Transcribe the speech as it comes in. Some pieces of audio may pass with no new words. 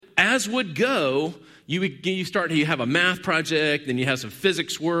as would go, you have a math project, then you have some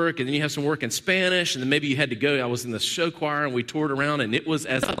physics work, and then you have some work in Spanish, and then maybe you had to go. I was in the show choir, and we toured around, and it was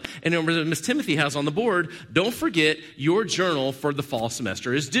and Miss Timothy has on the board, don't forget your journal for the fall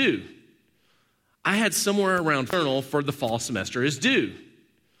semester is due. I had somewhere around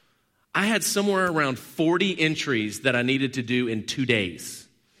 40 entries that I needed to do in 2 days.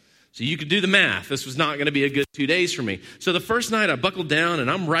 So you could do the math. This was not going to be a good 2 days for me. So the first night I buckled down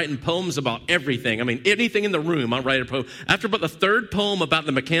and I'm writing poems about everything. I mean, anything in the room, I'll write a poem. After about the third poem about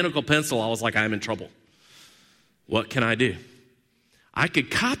the mechanical pencil, I was like, I'm in trouble. What can I do? I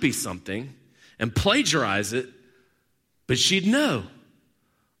could copy something and plagiarize it, but she'd know.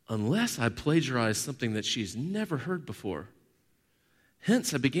 Unless I plagiarize something that she's never heard before.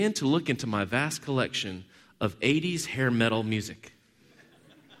 Hence, I began to look into my vast collection of 80s hair metal music.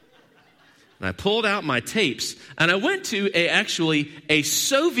 And I pulled out my tapes, and I went to a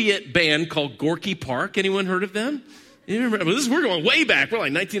Soviet band called Gorky Park. Anyone heard of them? You remember? We're going way back. We're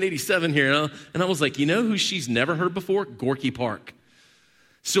like 1987 here. And I was like, you know who she's never heard before? Gorky Park.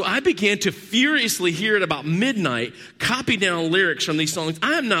 So I began to furiously hear at about midnight, copy down lyrics from these songs.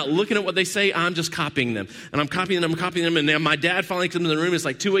 I am not looking at what they say. I'm just copying them. And I'm copying them. And then my dad finally comes in the room. It's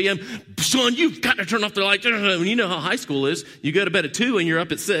like 2 a.m. Son, you've got to turn off the light. And you know how high school is. You go to bed at 2 and you're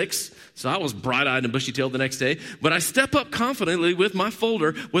up at 6. So I was bright-eyed and bushy-tailed the next day. But I step up confidently with my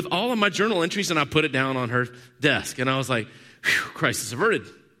folder with all of my journal entries, and I put it down on her desk. And I was like, crisis averted.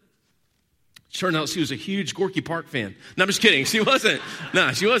 Turned out she was a huge Gorky Park fan. No, I'm just kidding. She wasn't.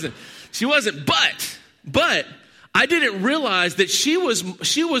 No, she wasn't. She wasn't. But I didn't realize that she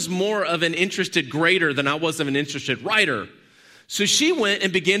was more of an interested grader than I was of an interested writer. So she went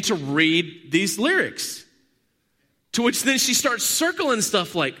and began to read these lyrics. To which then she starts circling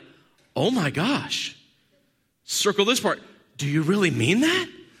stuff like, oh my gosh. Circle this part. Do you really mean that?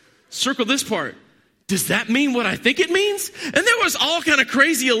 Circle this part. Does that mean what I think it means? And there was all kind of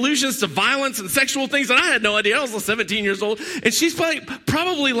crazy allusions to violence and sexual things, and I had no idea. I was 17 years old, and she's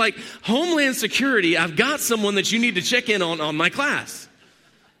probably like, Homeland Security, I've got someone that you need to check in on my class.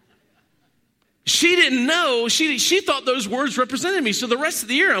 She didn't know. She thought those words represented me. So the rest of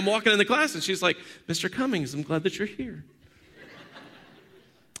the year, I'm walking in the class, and she's like, Mr. Cummings, I'm glad that you're here.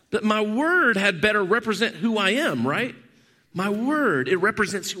 But my word had better represent who I am, right? My word, it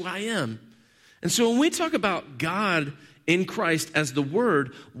represents who I am. And so when we talk about God in Christ as the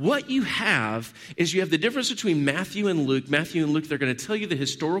Word, what you have is you have the difference between Matthew and Luke. Matthew and Luke, they're going to tell you the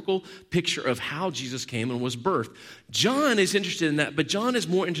historical picture of how Jesus came and was birthed. John is interested in that, but John is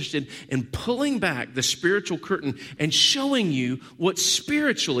more interested in pulling back the spiritual curtain and showing you what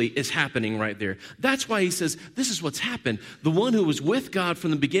spiritually is happening right there. That's why he says, this is what's happened. The one who was with God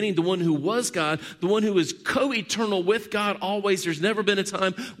from the beginning, the one who was God, the one who is co-eternal with God always. There's never been a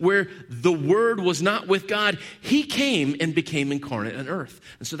time where the Word was not with God. He came and became incarnate on earth.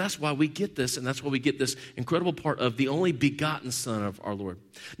 And so that's why we get this, and that's why we get this incredible part of the only begotten Son of our Lord.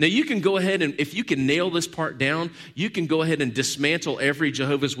 Now you can go ahead and, if you can nail this part down, you can go ahead and dismantle every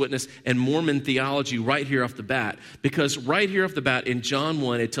Jehovah's Witness and Mormon theology right here off the bat. Because right here off the bat in John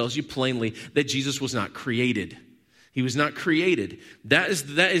 1, it tells you plainly that Jesus was not created. He was not created. That is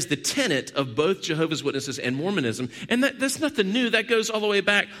the tenet of both Jehovah's Witnesses and Mormonism. And that's nothing new. That goes all the way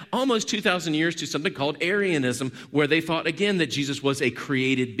back almost 2,000 years to something called Arianism, where they thought, again, that Jesus was a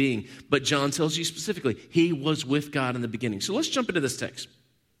created being. But John tells you specifically, he was with God in the beginning. So let's jump into this text.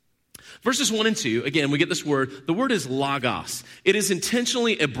 Verses 1 and 2, again, we get this word. The word is logos. It is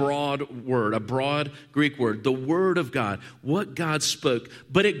intentionally a broad word, a broad Greek word, the word of God, what God spoke.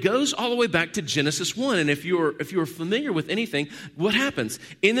 But it goes all the way back to Genesis 1. And if you're familiar with anything, what happens?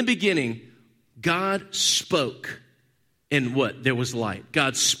 In the beginning, God spoke. And what? There was light.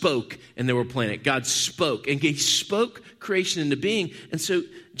 God spoke and there were planets. God spoke and he spoke creation into being. And so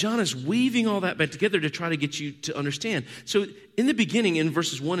John is weaving all that back together to try to get you to understand. So in the beginning, in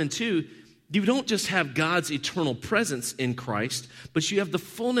verses 1 and 2, you don't just have God's eternal presence in Christ, but you have the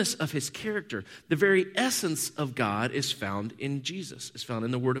fullness of his character. The very essence of God is found in Jesus, is found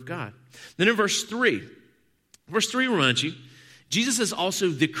in the Word of God. Then in verse 3 reminds you, Jesus is also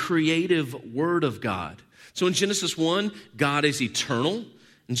the creative Word of God. So in Genesis 1, God is eternal.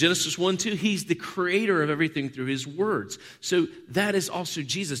 In Genesis 1:2, he's the creator of everything through his words. So that is also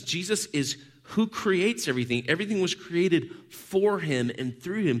Jesus. Jesus is who creates everything. Everything was created for him and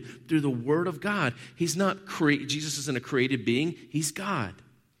through him, through the Word of God. Jesus isn't a created being, he's God.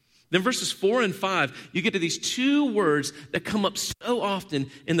 Then verses 4 and 5, you get to these two words that come up so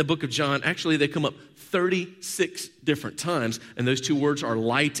often in the book of John. Actually, they come up 36 different times, and those two words are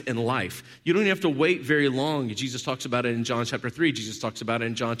light and life. You don't even have to wait very long. Jesus talks about it in John chapter 3. Jesus talks about it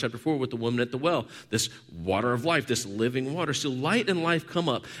in John chapter 4 with the woman at the well, this water of life, this living water. So light and life come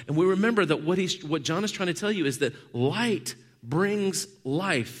up, and we remember that what John is trying to tell you is that light brings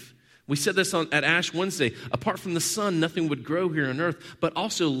life. We said this at Ash Wednesday. Apart from the sun, nothing would grow here on earth, but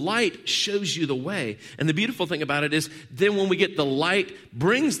also light shows you the way. And the beautiful thing about it is then when we get the light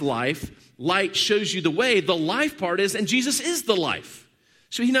brings life, light shows you the way, the life part is, and Jesus is the life.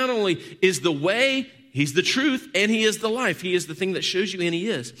 So he not only is the way, he's the truth, and he is the life. He is the thing that shows you, and he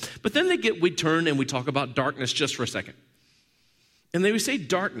is. But then we turn and we talk about darkness just for a second. And they would say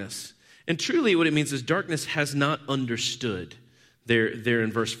darkness. And truly what it means is darkness has not understood. There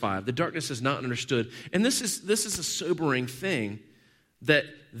in verse 5. The darkness is not understood. And this is a sobering thing, that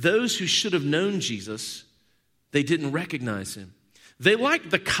those who should have known Jesus, they didn't recognize him. They liked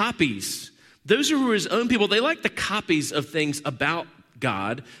the copies. Those who were his own people, they liked the copies of things about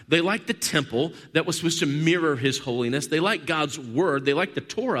God. They liked the temple that was supposed to mirror his holiness. They liked God's word. They liked the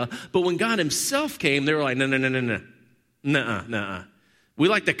Torah. But when God himself came, they were like, no. Nuh-uh. We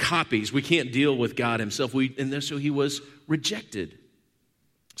like the copies. We can't deal with God himself. So he was rejected.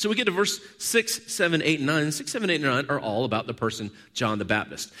 So we get to verse 6, 7, 8, and 9. 6, 7, 8, and 9 are all about the person John the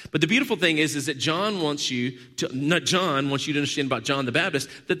Baptist. But the beautiful thing is that John wants you to understand about John the Baptist,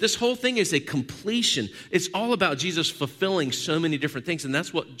 that this whole thing is a completion. It's all about Jesus fulfilling so many different things, and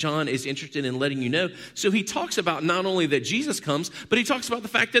that's what John is interested in letting you know. So he talks about not only that Jesus comes, but he talks about the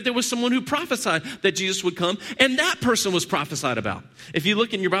fact that there was someone who prophesied that Jesus would come, and that person was prophesied about. If you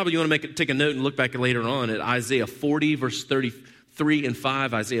look in your Bible, you want to take a note and look back later on at Isaiah 40, verse 33 and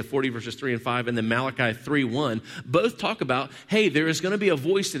 5, Isaiah 40 verses 3 and 5, and then Malachi 3:1, both talk about, hey, there is going to be a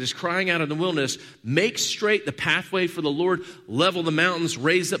voice that is crying out in the wilderness, make straight the pathway for the Lord, level the mountains,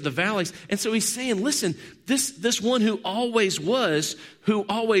 raise up the valleys. And so he's saying, listen, this one who always was, who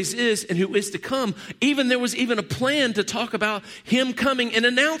always is, and who is to come, there was even a plan to talk about him coming, an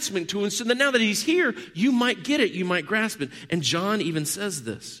announcement to him, so that now that he's here, you might get it, you might grasp it. And John even says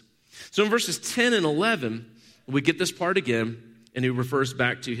this. So in verses 10 and 11, we get this part again, and he refers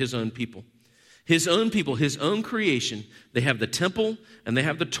back to his own people. His own people, his own creation. They have the temple and they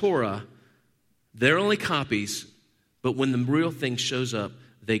have the Torah. They're only copies, but when the real thing shows up,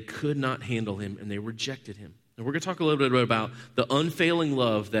 they could not handle him and they rejected him. And we're going to talk a little bit about the unfailing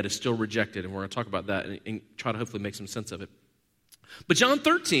love that is still rejected, and we're going to talk about that and try to hopefully make some sense of it. But John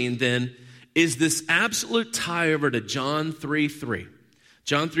 13 then is this absolute tie over to John 3:3.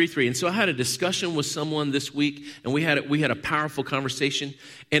 John 3:3. And so I had a discussion with someone this week, and we had a powerful conversation.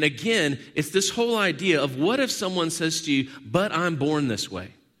 And again, it's this whole idea of what if someone says to you, but I'm born this way.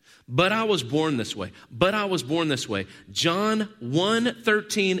 But I was born this way. But I was born this way. John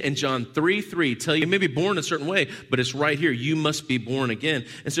 1:13 and John 3:3 tell you, you may be born a certain way, but it's right here. You must be born again.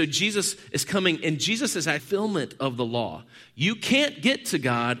 And so Jesus is coming, and Jesus is a fulfillment of the law. You can't get to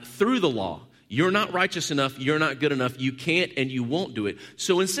God through the law. You're not righteous enough, you're not good enough, you can't and you won't do it.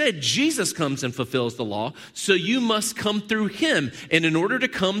 So instead, Jesus comes and fulfills the law, so you must come through him. And in order to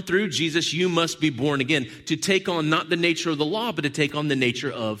come through Jesus, you must be born again, to take on not the nature of the law, but to take on the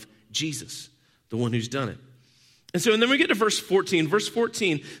nature of Jesus, the one who's done it. And then we get to verse 14. Verse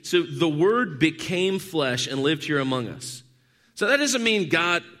 14, so the Word became flesh and lived here among us. So that doesn't mean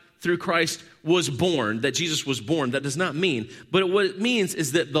God, through Christ, was born, that Jesus was born. That does not mean. But what it means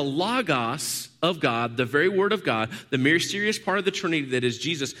is that the Logos of God, the very Word of God, the mysterious part of the Trinity that is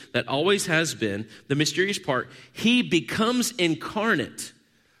Jesus, that always has been, the mysterious part, he becomes incarnate.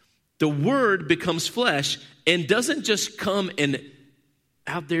 The Word becomes flesh and doesn't just come and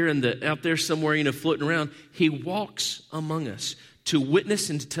out there somewhere, floating around. He walks among us to witness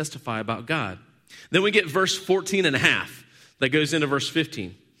and to testify about God. Then we get verse 14 and a half that goes into verse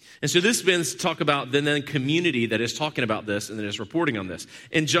 15. And so this begins to talk about the community that is talking about this and that is reporting on this.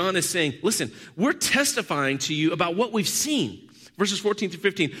 And John is saying, listen, we're testifying to you about what we've seen. Verses 14 through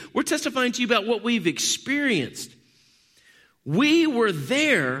 15. We're testifying to you about what we've experienced. We were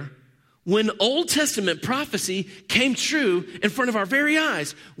there when Old Testament prophecy came true in front of our very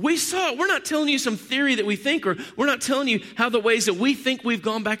eyes. We saw it. We're not telling you some theory that we think, or we're not telling you how the ways that we think we've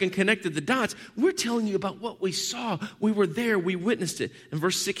gone back and connected the dots. We're telling you about what we saw. We were there. We witnessed it. In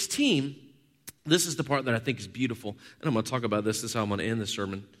verse 16, this is the part that I think is beautiful. And I'm going to talk about this. This is how I'm going to end the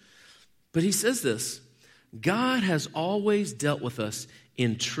sermon. But he says this, God has always dealt with us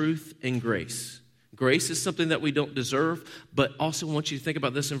in truth and grace. Grace is something that we don't deserve, but also I want you to think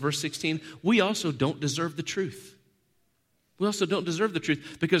about this in verse 16. We also don't deserve the truth. We also don't deserve the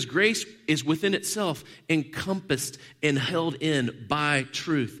truth because grace is within itself encompassed and held in by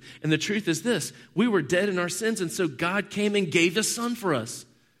truth. And the truth is this: we were dead in our sins, and so God came and gave his son for us.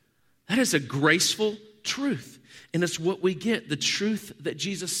 That is a graceful truth. And it's what we get, the truth that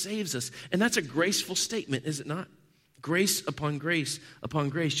Jesus saves us. And that's a graceful statement, is it not? Grace upon grace upon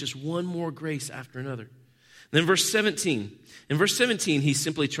grace, just one more grace after another. And then verse 17. In verse 17, he's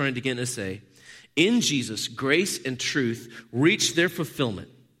simply trying to get to say, in Jesus, grace and truth reach their fulfillment.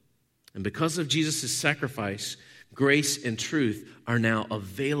 And because of Jesus' sacrifice, grace and truth are now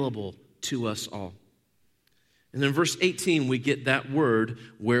available to us all. And then verse 18, we get that word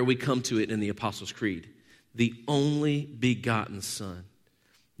where we come to it in the Apostles' Creed. The only begotten Son.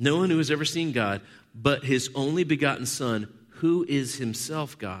 No one who has ever seen God, but his only begotten Son, who is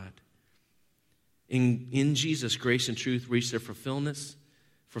himself God. In Jesus, grace and truth reach their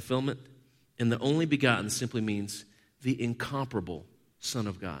fulfillment. And the only begotten simply means the incomparable Son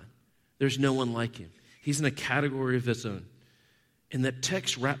of God. There's no one like him. He's in a category of his own. And that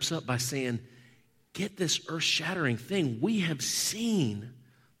text wraps up by saying, get this earth-shattering thing. We have seen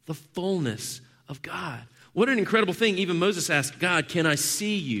the fullness of God. What an incredible thing. Even Moses asked God, can I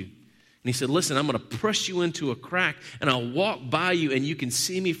see you? And he said, listen, I'm going to press you into a crack and I'll walk by you and you can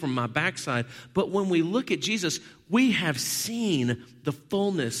see me from my backside. But when we look at Jesus, we have seen the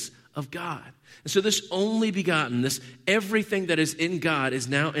fullness of God. And so this only begotten, this everything that is in God is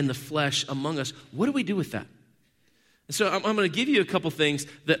now in the flesh among us. What do we do with that? And so I'm going to give you a couple things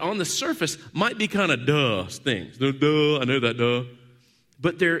that on the surface might be kind of duh things. Duh, I know that, duh.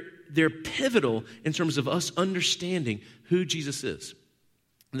 But they're pivotal in terms of us understanding who Jesus is.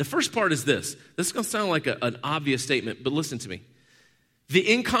 And the first part is this. This is going to sound like an obvious statement, but listen to me. The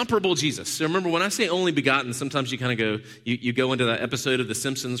incomparable Jesus. So remember, when I say only begotten, sometimes you kind of go, you go into that episode of The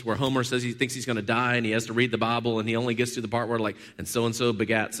Simpsons where Homer says he thinks he's going to die and he has to read the Bible and he only gets to the part where like, and so-and-so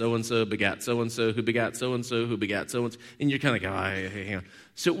begat so-and-so begat so-and-so who begat so-and-so who begat so-and-so. And you're kind of like, hang on.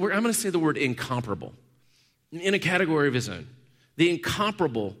 So I'm going to say the word incomparable in a category of his own. The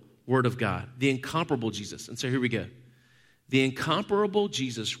incomparable Word of God. The incomparable Jesus. And so here we go. The incomparable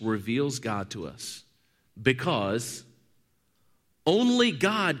Jesus reveals God to us because only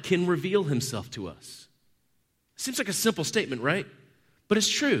God can reveal himself to us. Seems like a simple statement, right? But it's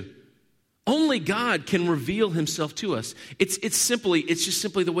true. Only God can reveal himself to us. It's just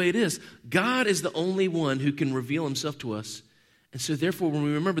simply the way it is. God is the only one who can reveal himself to us. And so therefore, when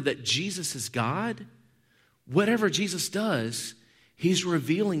we remember that Jesus is God, whatever Jesus does, he's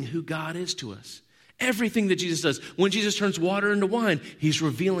revealing who God is to us. Everything that Jesus does. When Jesus turns water into wine, he's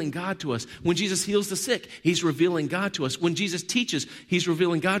revealing God to us. When Jesus heals the sick, he's revealing God to us. When Jesus teaches, he's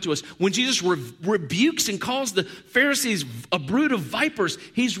revealing God to us. When Jesus rebukes and calls the Pharisees a brood of vipers,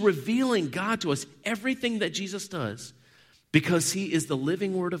 he's revealing God to us. Everything that Jesus does, because he is the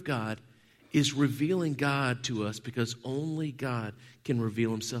living Word of God, is revealing God to us because only God can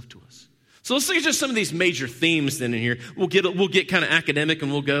reveal himself to us. So let's look at just some of these major themes then in here. We'll get kind of academic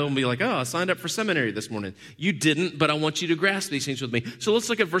and we'll go and be like, oh, I signed up for seminary this morning. You didn't, but I want you to grasp these things with me. So let's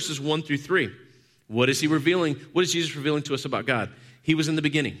look at verses 1 through 3. What is he revealing? What is Jesus revealing to us about God? He was in the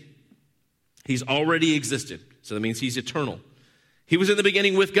beginning. He's already existed. So that means he's eternal. He was in the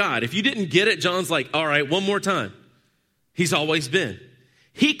beginning with God. If you didn't get it, John's like, all right, one more time. He's always been.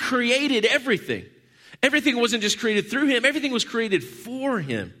 He created everything. Everything wasn't just created through him. Everything was created for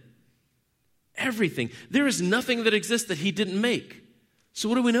him. Everything. There is nothing that exists that he didn't make. So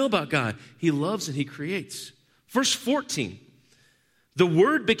what do we know about God? He loves and he creates. Verse 14, the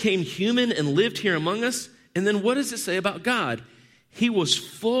Word became human and lived here among us. And then what does it say about God? He was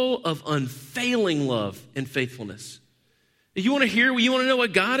full of unfailing love and faithfulness. You want to know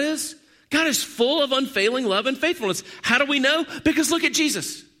what God is? God is full of unfailing love and faithfulness. How do we know? Because look at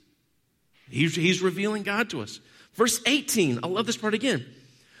Jesus. He's revealing God to us. Verse 18, I love this part again.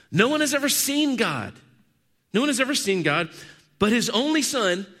 No one has ever seen God. No one has ever seen God, but his only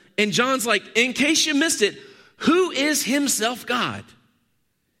Son. And John's like, in case you missed it, who is himself God,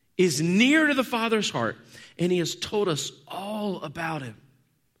 is near to the Father's heart, and he has told us all about him.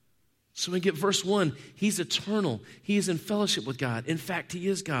 So we get verse 1, he's eternal. He is in fellowship with God. In fact, he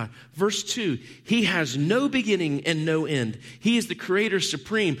is God. Verse 2, he has no beginning and no end. He is the creator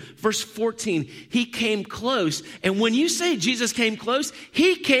supreme. Verse 14, he came close. And when you say Jesus came close,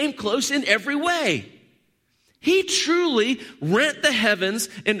 he came close in every way. He truly rent the heavens,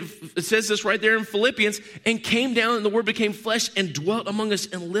 and it says this right there in Philippians, and came down and the Word became flesh and dwelt among us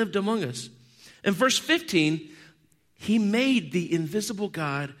and lived among us. In verse 15, he made the invisible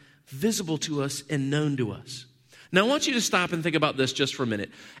God visible to us and known to us. Now, I want you to stop and think about this just for a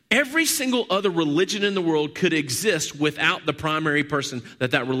minute. Every single other religion in the world could exist without the primary person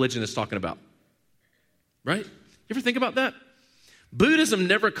that religion is talking about. Right? You ever think about that? Buddhism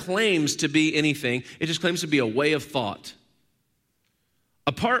never claims to be anything. It just claims to be a way of thought.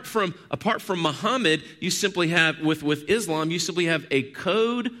 Apart from Muhammad, you simply have, with Islam, you simply have a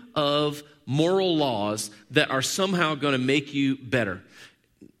code of moral laws that are somehow going to make you better.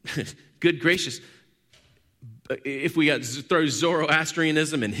 Good gracious. If we throw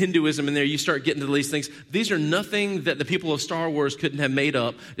Zoroastrianism and Hinduism in there, you start getting to these things. These are nothing that the people of Star Wars couldn't have made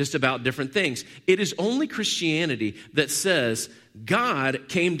up just about different things. It is only Christianity that says God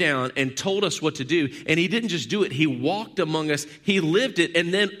came down and told us what to do, and he didn't just do it. He walked among us. He lived it,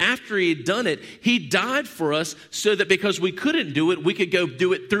 and then after he had done it, he died for us so that because we couldn't do it, we could go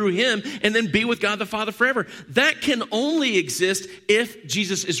do it through him and then be with God the Father forever. That can only exist if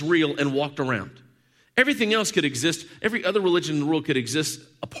Jesus is real and walked around. Everything else could exist. Every other religion in the world could exist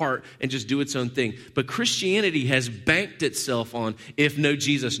apart and just do its own thing. But Christianity has banked itself on, if no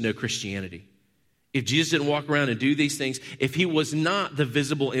Jesus, no Christianity. If Jesus didn't walk around and do these things, if he was not the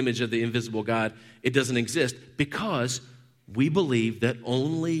visible image of the invisible God, it doesn't exist, because we believe that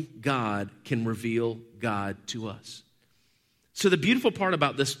only God can reveal God to us. So the beautiful part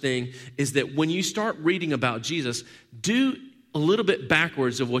about this thing is that when you start reading about Jesus, do a little bit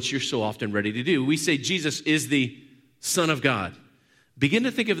backwards of what you're so often ready to do. We say Jesus is the Son of God. Begin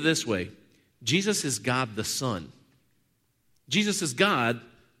to think of it this way. Jesus is God the Son. Jesus is God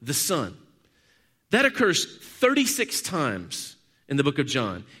the Son. That occurs 36 times in the book of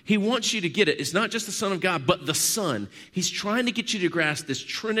John. He wants you to get it. It's not just the Son of God, but the Son. He's trying to get you to grasp this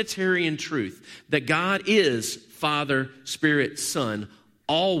Trinitarian truth that God is Father, Spirit, Son,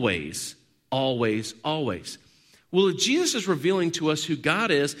 always, always, always. Well, if Jesus is revealing to us who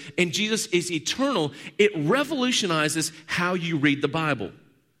God is, and Jesus is eternal, it revolutionizes how you read the Bible.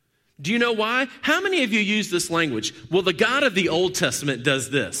 Do you know why? How many of you use this language? Well, the God of the Old Testament does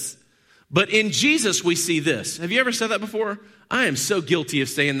this, but in Jesus we see this. Have you ever said that before? I am so guilty of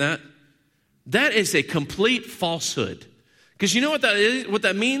saying that. That is a complete falsehood. Because you know what that is? What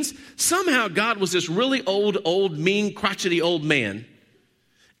that means? Somehow God was this really old, mean, crotchety old man.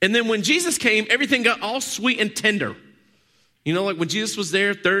 And then when Jesus came, everything got all sweet and tender. You know, like when Jesus was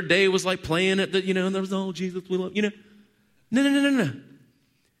there, third day was like playing at the, and there was, oh, Jesus, we love, No.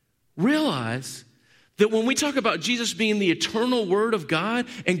 Realize that when we talk about Jesus being the eternal Word of God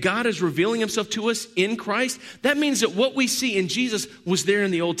and God is revealing himself to us in Christ, that means that what we see in Jesus was there in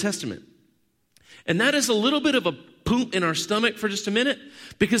the Old Testament. And that is a little bit of a poop in our stomach for just a minute,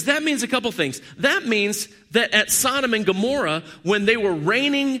 because that means a couple things. That means that at Sodom and Gomorrah, when they were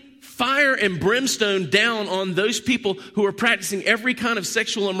raining fire and brimstone down on those people who were practicing every kind of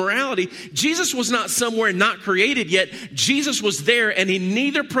sexual immorality, Jesus was not somewhere not created yet. Jesus was there, and he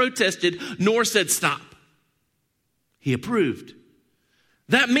neither protested nor said stop. He approved.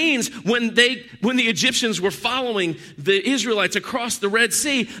 That means when the Egyptians were following the Israelites across the Red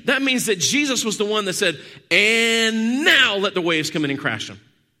Sea, that means that Jesus was the one that said, and now let the waves come in and crash them.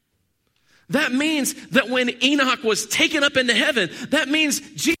 That means that when Enoch was taken up into heaven, that means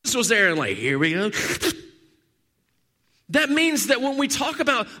Jesus was there and like, here we go. That means that when we talk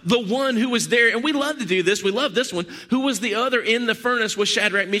about the one who was there, and we love to do this, we love this one, who was the other in the furnace with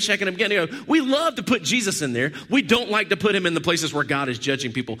Shadrach, Meshach, and Abednego. We love to put Jesus in there. We don't like to put him in the places where God is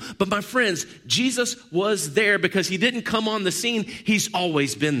judging people. But my friends, Jesus was there because he didn't come on the scene. He's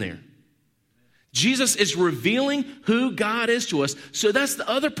always been there. Jesus is revealing who God is to us. So that's the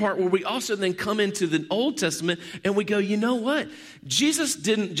other part where we also then come into the Old Testament and we go, you know what? Jesus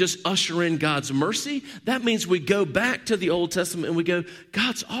didn't just usher in God's mercy. That means we go back to the Old Testament and we go,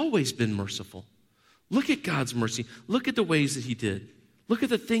 God's always been merciful. Look at God's mercy. Look at the ways that he did. Look at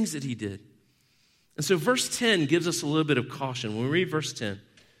the things that he did. And so verse 10 gives us a little bit of caution. When we read verse 10,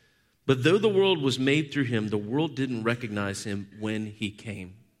 but though the world was made through him, the world didn't recognize him when he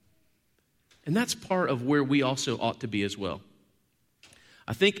came. And that's part of where we also ought to be as well.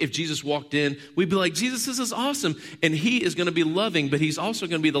 I think if Jesus walked in, we'd be like, Jesus, this is awesome. And he is going to be loving, but he's also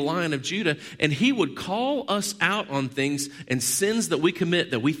going to be the Lion of Judah. And he would call us out on things and sins that we commit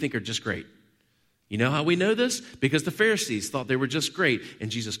that we think are just great. You know how we know this? Because the Pharisees thought they were just great.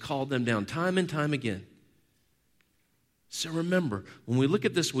 And Jesus called them down time and time again. So remember, when we look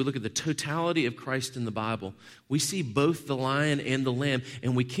at this, we look at the totality of Christ in the Bible. We see both the lion and the lamb,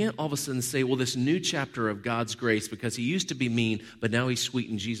 and we can't all of a sudden say, well, this new chapter of God's grace, because he used to be mean, but now he's sweet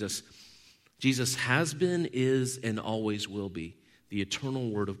in Jesus. Jesus has been, is, and always will be the eternal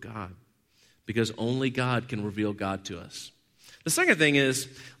Word of God, because only God can reveal God to us. The second thing is,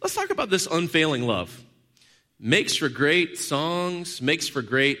 let's talk about this unfailing love. makes for great songs, makes for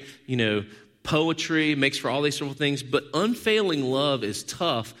great, poetry, makes for all these sort of things. But unfailing love is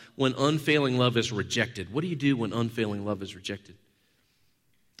tough when unfailing love is rejected. What do you do when unfailing love is rejected?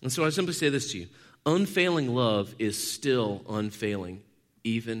 And so I simply say this to you. Unfailing love is still unfailing,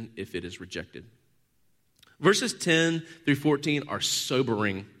 even if it is rejected. Verses 10 through 14 are so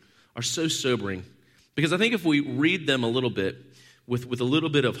sobering. Because I think if we read them a little bit, with a little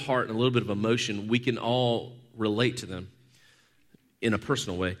bit of heart and a little bit of emotion, we can all relate to them in a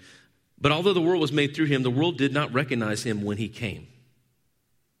personal way. But although the world was made through him, the world did not recognize him when he came.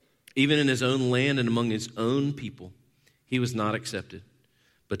 Even in his own land and among his own people, he was not accepted.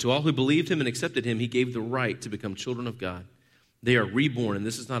 But to all who believed him and accepted him, he gave the right to become children of God. They are reborn, and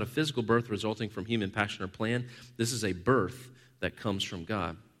this is not a physical birth resulting from human passion or plan. This is a birth that comes from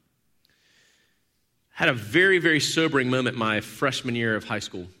God. Had a very, very sobering moment my freshman year of high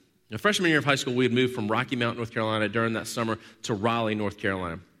school. In freshman year of high school, we had moved from Rocky Mount, North Carolina during that summer to Raleigh, North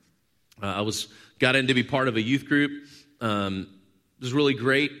Carolina. I got in to be part of a youth group. It was really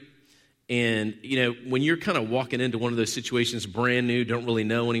great. And, when you're kind of walking into one of those situations brand new, don't really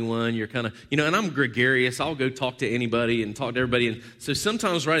know anyone, you're kind of, and I'm gregarious. I'll go talk to anybody and talk to everybody. And so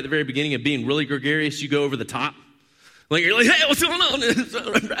sometimes right at the very beginning of being really gregarious, you go over the top. Like, you're like, hey, what's going on?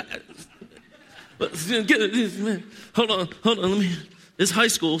 Hold on, let me, it's high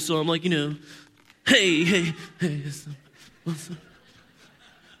school, so I'm like, hey, what's up?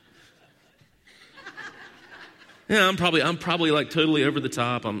 Yeah, I'm probably like totally over the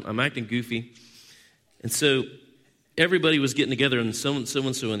top. I'm acting goofy. And so everybody was getting together, and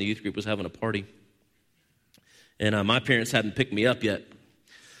so-and-so in the youth group was having a party. And my parents hadn't picked me up yet.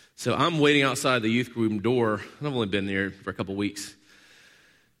 So I'm waiting outside the youth group door. And I've only been there for a couple weeks.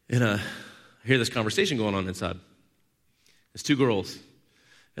 And I hear this conversation going on inside. It's two girls.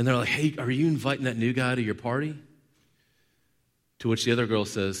 And they're like, hey, are you inviting that new guy to your party? To which the other girl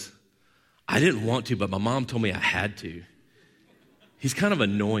says, I didn't want to, but my mom told me I had to. He's kind of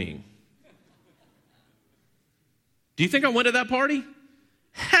annoying. Do you think I went to that party?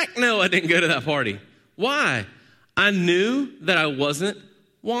 Heck no, I didn't go to that party. Why? I knew that I wasn't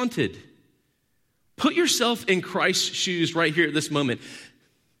wanted. Put yourself in Christ's shoes right here at this moment.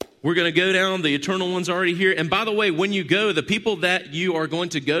 We're going to go down. The eternal one's already here. And by the way, when you go, the people that you are going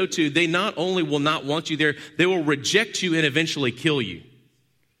to go to, they not only will not want you there, they will reject you and eventually kill you.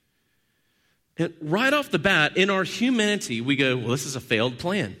 And right off the bat, in our humanity, we go, well, this is a failed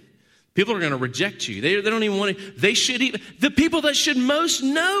plan. People are going to reject you. They don't even want to. The people that should most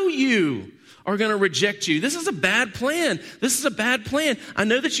know you are going to reject you. This is a bad plan. This is a bad plan. I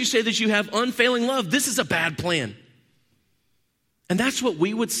know that you say that you have unfailing love. This is a bad plan. And that's what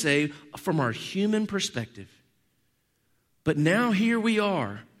we would say from our human perspective. But now here we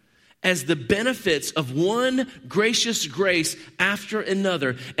are, as the benefits of one gracious grace after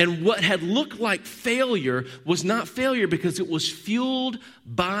another. And what had looked like failure was not failure because it was fueled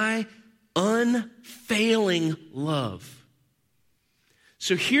by unfailing love.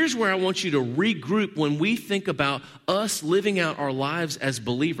 So here's where I want you to regroup when we think about us living out our lives as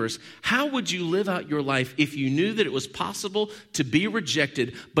believers. How would you live out your life if you knew that it was possible to be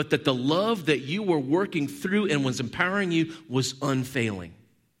rejected, but that the love that you were working through and was empowering you was unfailing?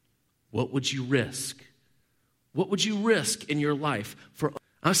 What would you risk? What would you risk in your life?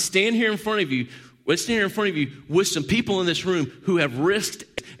 I stand here in front of you with some people in this room who have risked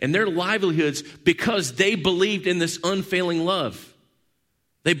in their livelihoods because they believed in this unfailing love.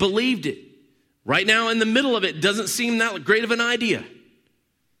 They believed it. Right now, in the middle of it, doesn't seem that great of an idea.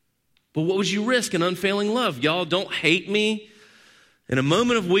 But what would you risk in unfailing love? Y'all don't hate me. In a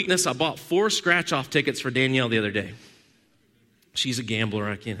moment of weakness, I bought 4 scratch-off tickets for Danielle the other day. She's a gambler.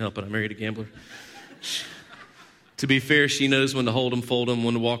 I can't help it. I married a gambler. To be fair, she knows when to hold them, fold them,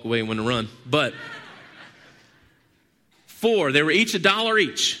 when to walk away, and when to run. But 4, they were each $1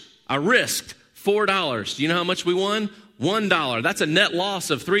 each. I risked $4. Do you know how much we won? $1. That's a net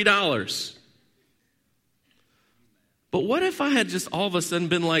loss of $3. But what if I had just all of a sudden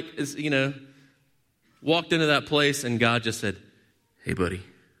been like, walked into that place and God just said, hey, buddy.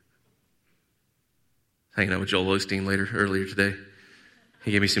 Hanging out with Joel Osteen earlier today.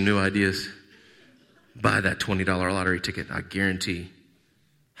 He gave me some new ideas. Buy that $20 lottery ticket, I guarantee.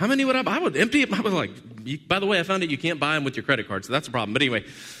 How many would I buy? I would empty it. I was like, by the way, I found out you can't buy them with your credit card, so that's a problem. But anyway,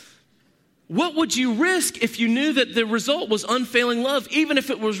 what would you risk if you knew that the result was unfailing love, even if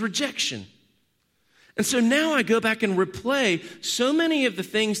it was rejection? And so now I go back and replay so many of the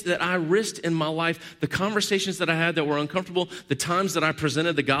things that I risked in my life, the conversations that I had that were uncomfortable, the times that I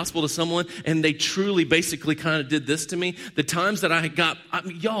presented the gospel to someone and they truly basically kind of did this to me, the times that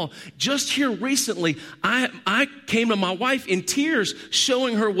y'all, just here recently, I came to my wife in tears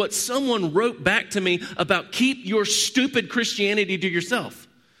showing her what someone wrote back to me about keep your stupid Christianity to yourself.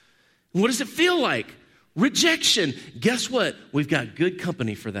 What does it feel like? Rejection. Guess what? We've got good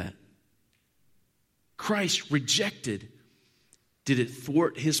company for that. Christ rejected. Did it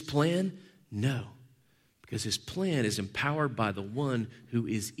thwart his plan? No, because his plan is empowered by the one who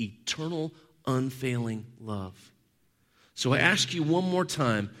is eternal, unfailing love. So I ask you one more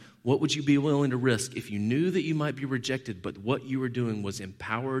time, what would you be willing to risk if you knew that you might be rejected, but what you were doing was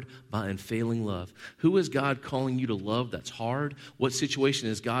empowered by unfailing love? Who is God calling you to love that's hard? What situation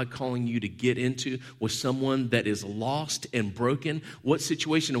is God calling you to get into with someone that is lost and broken? What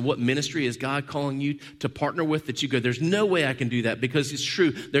situation and what ministry is God calling you to partner with that you go, there's no way I can do that, because it's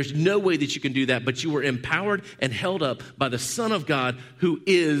true. There's no way that you can do that, but you were empowered and held up by the Son of God who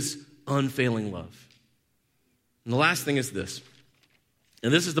is unfailing love. And the last thing is this.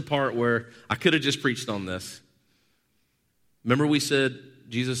 And this is the part where I could have just preached on this. Remember we said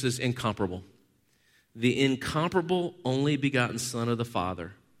Jesus is incomparable. The incomparable only begotten Son of the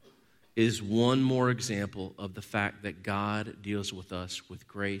Father is one more example of the fact that God deals with us with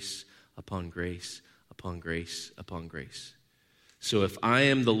grace upon grace upon grace upon grace. So if I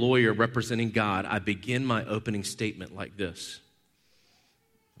am the lawyer representing God, I begin my opening statement like this.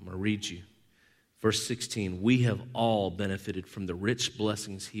 I'm going to read you. Verse 16, we have all benefited from the rich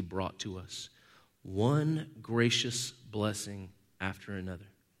blessings he brought to us, one gracious blessing after another.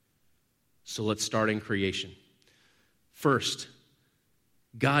 So let's start in creation. First,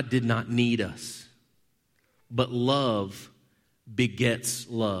 God did not need us, but love begets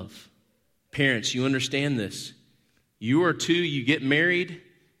love. Parents, you understand this. You are two, you get married,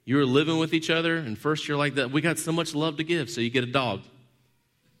 you're living with each other, and first you're like that. We got so much love to give, so you get a dog.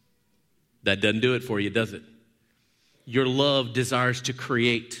 That doesn't do it for you, does it? Your love desires to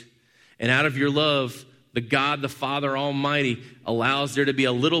create. And out of your love, the God, the Father Almighty, allows there to be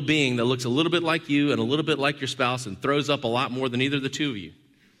a little being that looks a little bit like you and a little bit like your spouse and throws up a lot more than either of the two of you.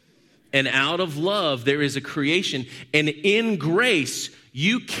 And out of love, there is a creation. And in grace,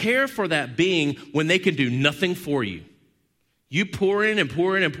 you care for that being when they can do nothing for you. You pour in and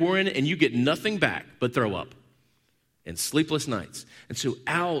pour in and pour in, and you get nothing back but throw up and sleepless nights. And so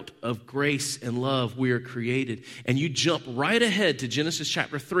out of grace and love, we are created. And you jump right ahead to Genesis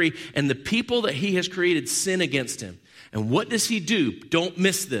chapter 3, and the people that he has created sin against him. And what does he do? Don't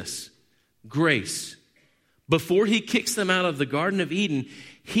miss this. Grace. Before he kicks them out of the Garden of Eden,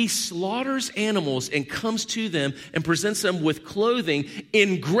 he slaughters animals and comes to them and presents them with clothing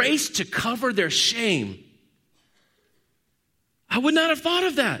in grace to cover their shame. I would not have thought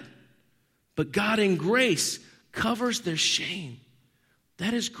of that. But God in grace covers their shame.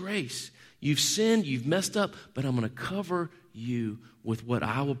 That is grace. You've sinned, you've messed up, but I'm going to cover you with what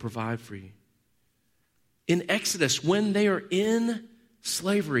I will provide for you. In Exodus, when they are in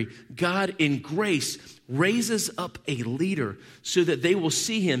slavery, God in grace raises up a leader so that they will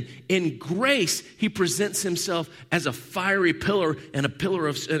see him. In grace, he presents himself as a fiery pillar and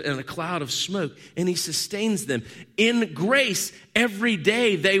a cloud of smoke, and he sustains them. In grace, every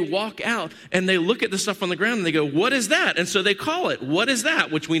day they walk out and they look at the stuff on the ground and they go, what is that? And so they call it, what is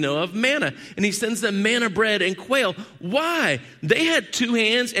that? Which we know of, manna. And he sends them manna bread and quail. Why? They had 2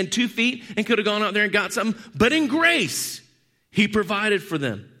 hands and 2 feet and could have gone out there and got something, but in grace, he provided for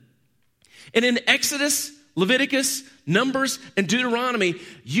them. And in Exodus, Leviticus, Numbers, and Deuteronomy,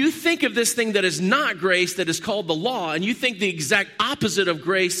 you think of this thing that is not grace, that is called the law, and you think the exact opposite of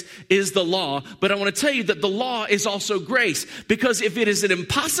grace is the law. But I want to tell you that the law is also grace, because if it is an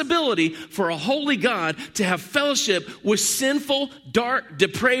impossibility for a holy God to have fellowship with sinful, dark,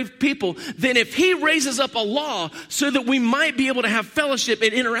 depraved people, then if he raises up a law so that we might be able to have fellowship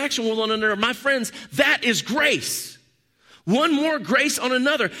and interaction with one another, my friends, that is grace. One more grace on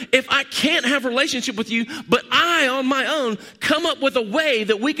another. If I can't have a relationship with you, but I on my own come up with a way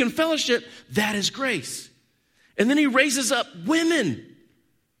that we can fellowship, that is grace. And then he raises up women.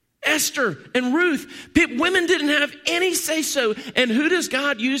 Esther and Ruth. Women didn't have any say-so. And who does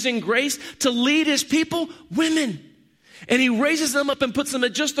God use in grace to lead his people? Women. And he raises them up and puts them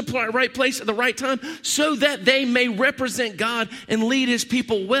at just the right place at the right time so that they may represent God and lead his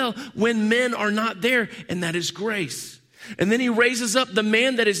people well when men are not there. And that is grace. And then he raises up the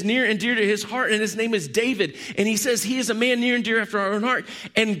man that is near and dear to his heart, and his name is David. And he says he is a man near and dear after our own heart.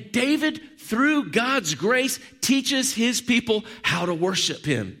 And David, through God's grace, teaches his people how to worship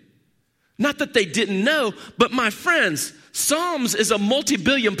him. Not that they didn't know, but my friends, Psalms is a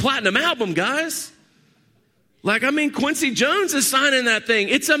multi-billion platinum album, guys. Quincy Jones is signing that thing.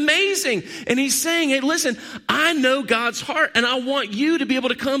 It's amazing. And he's saying, hey, listen, I know God's heart, and I want you to be able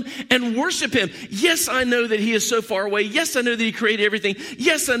to come and worship him. Yes, I know that he is so far away. Yes, I know that he created everything.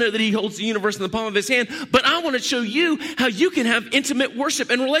 Yes, I know that he holds the universe in the palm of his hand. But I want to show you how you can have intimate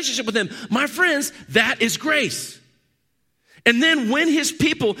worship and relationship with him. My friends, that is grace. And then when his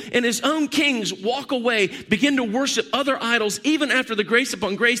people and his own kings walk away, begin to worship other idols, even after the grace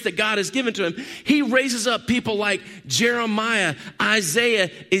upon grace that God has given to him, he raises up people like Jeremiah,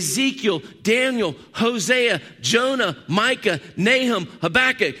 Isaiah, Ezekiel, Daniel, Hosea, Jonah, Micah, Nahum,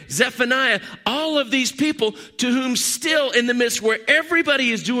 Habakkuk, Zephaniah, all of these people to whom still in the midst where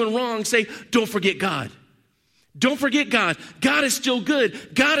everybody is doing wrong say, don't forget God. Don't forget God. God is still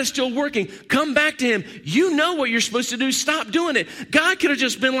good. God is still working. Come back to him. You know what you're supposed to do. Stop doing it. God could have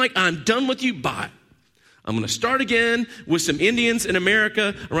just been like, I'm done with you. Bye. I'm going to start again with some Indians in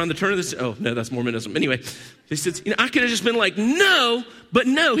America around the turn of this. Oh, no, that's Mormonism. Anyway, he says, I could have just been like, no, but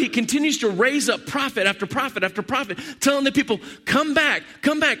no. He continues to raise up prophet after prophet after prophet, telling the people, come back,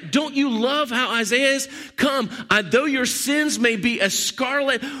 come back. Don't you love how Isaiah is? Come, though your sins may be as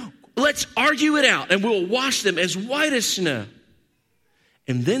scarlet, let's argue it out, and we'll wash them as white as snow.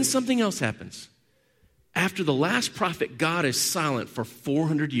 And then something else happens. After the last prophet, God is silent for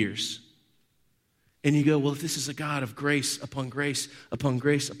 400 years. And you go, well, if this is a God of grace upon grace upon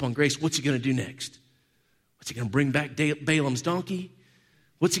grace upon grace, what's he going to do next? What's he going to bring back Balaam's donkey?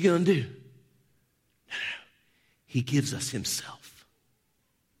 What's he going to do? No. He gives us himself.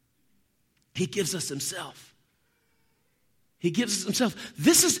 He gives us himself. He gives us himself.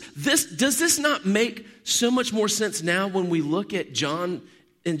 Does this not make so much more sense now when we look at John,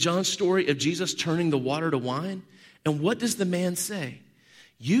 in John's story of Jesus turning the water to wine? And what does the man say?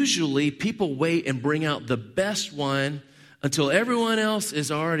 Usually people wait and bring out the best wine until everyone else is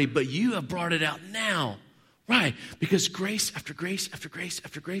already, but you have brought it out now. Right, because grace after grace after grace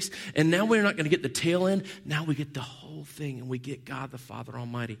after grace. And now we're not going to get the tail end. Now we get the whole thing, and we get God the Father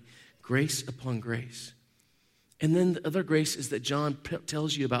Almighty. Grace upon grace. And then the other grace is that John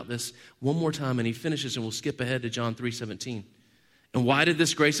tells you about this one more time, and he finishes, and we'll skip ahead to John 3:17. And why did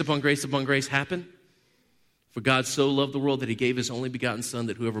this grace upon grace happen? For God so loved the world that he gave his only begotten Son,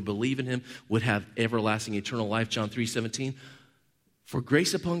 that whoever believed in him would have everlasting eternal life. John 3:17. For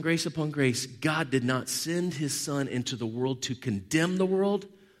grace upon grace upon grace, God did not send his Son into the world to condemn the world,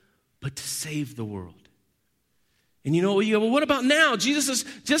 but to save the world. And you know, you go, well, what about now? Jesus is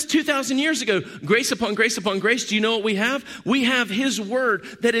just 2,000 years ago. Grace upon grace upon grace. Do you know what we have? We have his word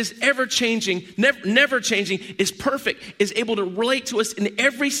that is ever changing, never changing, is perfect, is able to relate to us in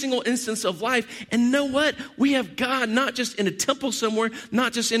every single instance of life. And know what? We have God not just in a temple somewhere,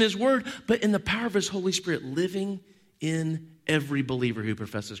 not just in his word, but in the power of his Holy Spirit living in every believer who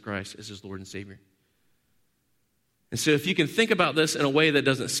professes Christ as his Lord and Savior. And so if you can think about this in a way that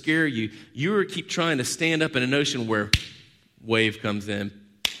doesn't scare you, you keep trying to stand up in an ocean where wave comes in,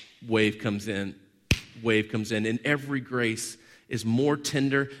 wave comes in, wave comes in. And every grace is more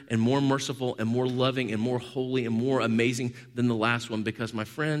tender and more merciful and more loving and more holy and more amazing than the last one. Because, my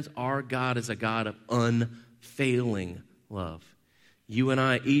friends, our God is a God of unfailing love. You and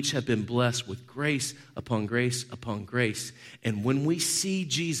I each have been blessed with grace upon grace upon grace. And when we see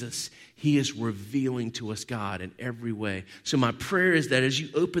Jesus, he is revealing to us God in every way. So my prayer is that as you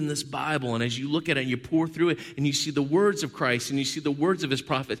open this Bible and as you look at it and you pour through it and you see the words of Christ and you see the words of his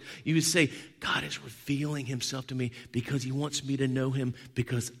prophets, you would say, God is revealing himself to me because he wants me to know him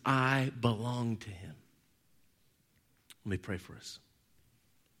because I belong to him. Let me pray for us.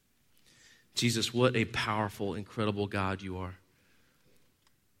 Jesus, what a powerful, incredible God you are.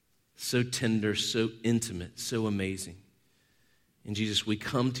 So tender, so intimate, so amazing. And Jesus, we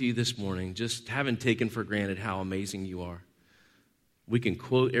come to you this morning just having taken for granted how amazing you are. We can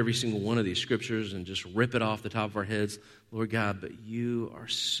quote every single one of these scriptures and just rip it off the top of our heads, Lord God, but you are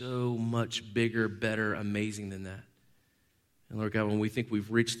so much bigger, better, amazing than that. And Lord God, when we think we've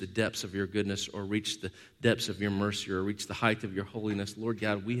reached the depths of your goodness or reached the depths of your mercy or reached the height of your holiness, Lord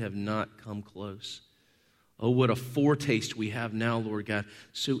God, we have not come close. Oh, what a foretaste we have now, Lord God.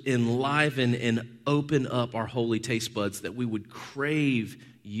 So enliven and open up our holy taste buds that we would crave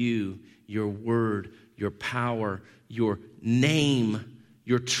you, your word, your power, your name,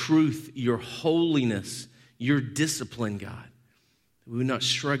 your truth, your holiness, your discipline, God. We would not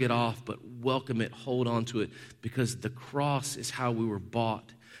shrug it off, but welcome it, hold on to it, because the cross is how we were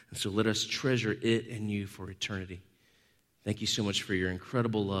bought. And so let us treasure it and you for eternity. Thank you so much for your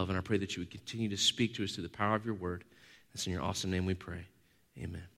incredible love, and I pray that you would continue to speak to us through the power of your word. It's in your awesome name we pray. Amen.